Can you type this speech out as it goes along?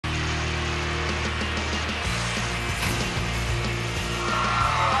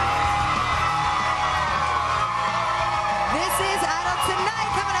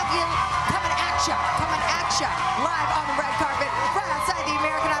live on the red carpet, right outside the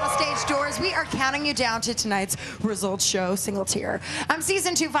American Idol stage doors. We are counting you down to tonight's results show, single tier. I'm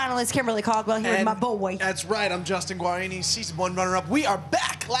season 2 finalist Kimberly Caldwell here with my boy. That's right. I'm Justin Guarini, season 1 runner-up. We are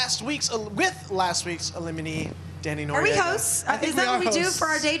back with last week's eliminee, Danny Noriega. Are we hosts? Is that what we do for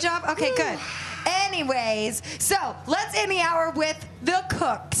our day job? Okay, good. Anyways, so let's end the hour with the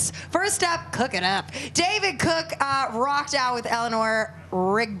cooks. First up, Cook It Up. David Cook rocked out with Eleanor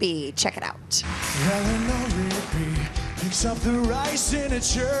Rigby. Check it out. Eleanor Rigby picks up the rice in a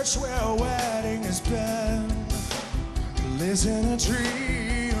church where a wedding has been. Lives in a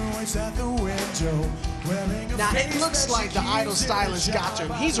tree, waits at the window. Now, it looks like the Idol stylist got to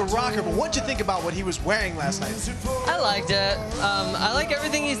him. He's a rocker, but what'd you think about what he was wearing last night? I liked it. I like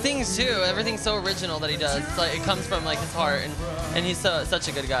everything he sings, too. Everything's so original that he does. It's like, it comes from like his heart, and he's such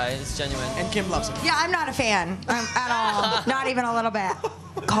a good guy. He's genuine. And Kim loves him. Yeah, I'm not a fan at all. Not even a little bit.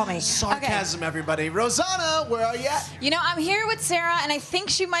 Call me. Sarcasm, everybody. Rosanna, where are you at? You know, I'm here with Sarah, and I think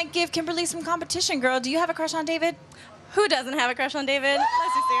she might give Kimberly some competition, girl. Do you have a crush on David? Who doesn't have a crush on David?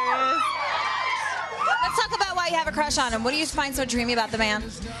 Let's be serious. Let's talk about why you have a crush on him. What do you find so dreamy about the man?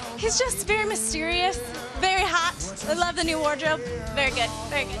 He's just very mysterious, very hot. I love the new wardrobe. Very good,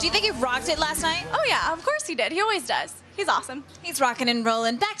 very good. Do you think he rocked it last night? Oh yeah, of course he did. He always does. He's awesome. He's rocking and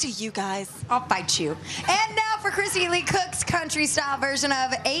rolling. Back to you guys. I'll fight you. And now for Chrissy Lee Cook's country style version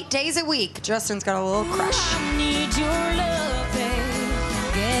of 8 Days a Week. Justin's got a little crush. I need your love,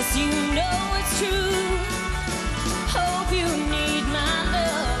 babe. Guess you know it's true. Hope you need my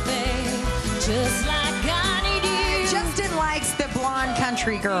love, babe. Just like I need you. Justin likes the blonde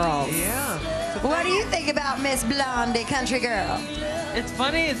country girls. Yeah. What do you think about Miss Blondie Country Girl? It's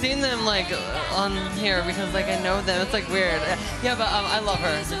funny seeing them like on here because like I know them. It's like weird. Yeah, but I love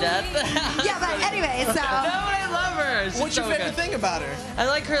her to death. Yeah, but anyway, so. No, I love her. She's What's your so favorite good. thing about her? I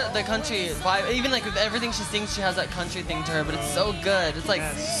like her, the country vibe. Even like with everything she sings, she has that country thing to her, but it's so good. It's like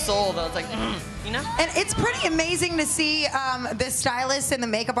soul, though. It's like, you know? And it's pretty amazing to see the stylists and the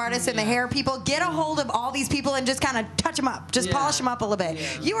makeup artists and the hair people get a hold of all these people and just kind of touch them up, just polish them up a little bit.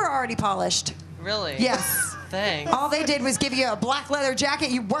 Yeah. You were already polished. Really? Yes. Thanks. All they did was give you a black leather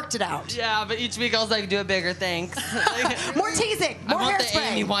jacket. You worked it out. Yeah, but each week I was like, do it bigger, thanks. Like, More teasing, more I want the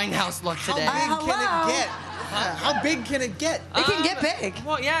hairspray. Amy Winehouse look today. How big can hello? it get? How big can it get? It can get big.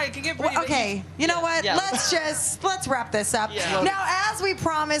 Well, yeah, it can get pretty Well, okay, you know what? Yeah. Let's wrap this up. Yeah. Now, as we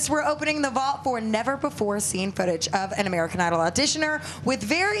promised, we're opening the vault for never before seen footage of an American Idol auditioner with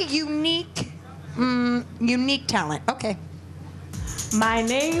very unique talent. Okay. My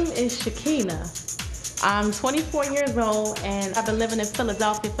name is Shakina. I'm 24 years old and I've been living in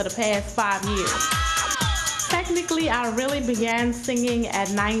Philadelphia for the past 5 years. Technically, I really began singing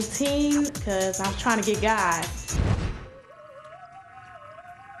at 19 because I was trying to get guys.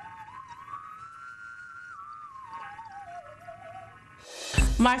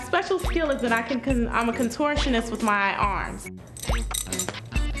 My special skill is that I'm a contortionist with my arms.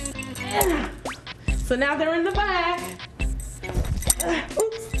 So now they're in the back.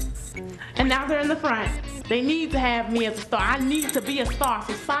 Oops. And now they're in the front. They need to have me as a star. I need to be a star.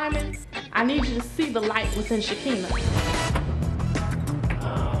 So Simon, I need you to see the light within Shakina.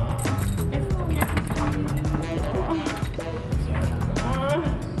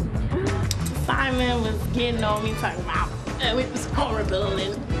 Simon was getting on me talking about it was horrible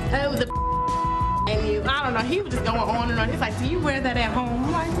and and you, I don't know, he was just going on and on. He's like, do you wear that at home?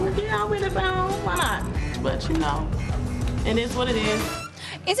 I'm like, well, yeah, I wear it at home. Why not? But you know, it is what it is.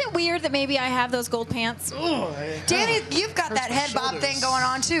 Is it weird that maybe I have those gold pants? Danny, you've got that head bob thing going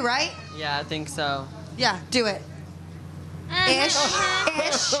on too, right? Yeah, I think so. Yeah, do it. Ish.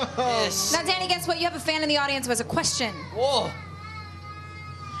 Ish. Now, Danny, guess what? You have a fan in the audience who has a question. Whoa.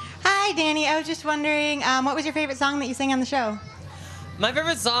 Hi, Danny. I was just wondering, what was your favorite song that you sang on the show? My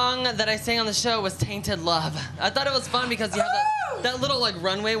favorite song that I sang on the show was Tainted Love. I thought it was fun because you have that little like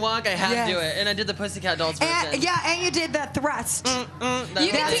runway walk. I had to do it, and I did the Pussycat Dolls version. Yeah, and you did the thrust. You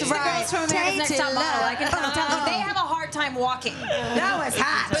can teach the girls from America's Next Top Model. I can tell you, they have a hard time walking. That was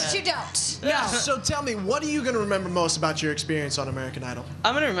hot. But you don't. Yeah. So tell me, what are you going to remember most about your experience on American Idol?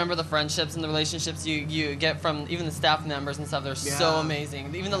 I'm gonna remember the friendships and the relationships you get from even the staff members and stuff. They're so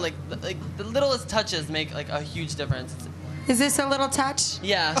amazing. Even the littlest touches make like a huge difference. Is this a little touch?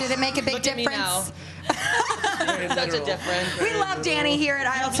 Yeah. Did it make a big Look at me difference? now. Such a difference. We love Danny here at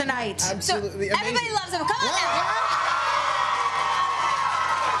Idol tonight. Absolutely So everybody loves him. Come on now.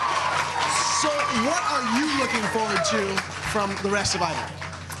 So what are you looking forward to from the rest of Idol?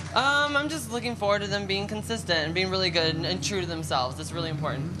 I'm just looking forward to them being consistent and being really good and true to themselves. It's really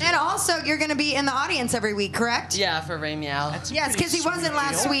important. And also, you're going to be in the audience every week, correct? Yeah, for Ray Meow. Yes, because he wasn't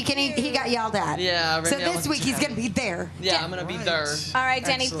last week and he got yelled at. Yeah, Ray so Meow this week he's going to be there. Yeah, I'm going to be there. All right,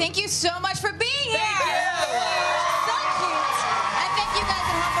 Danny, thank you so much for being here. Thank you. So cute. And thank you guys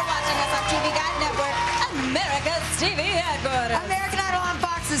at home for watching us on TV Guide Network, America's TV headquarters. American Idol on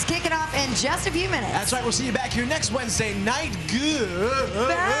Fox is kicking off in just a few minutes. That's right. We'll see you back here next Wednesday night. Good.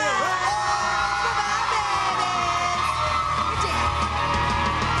 Bye.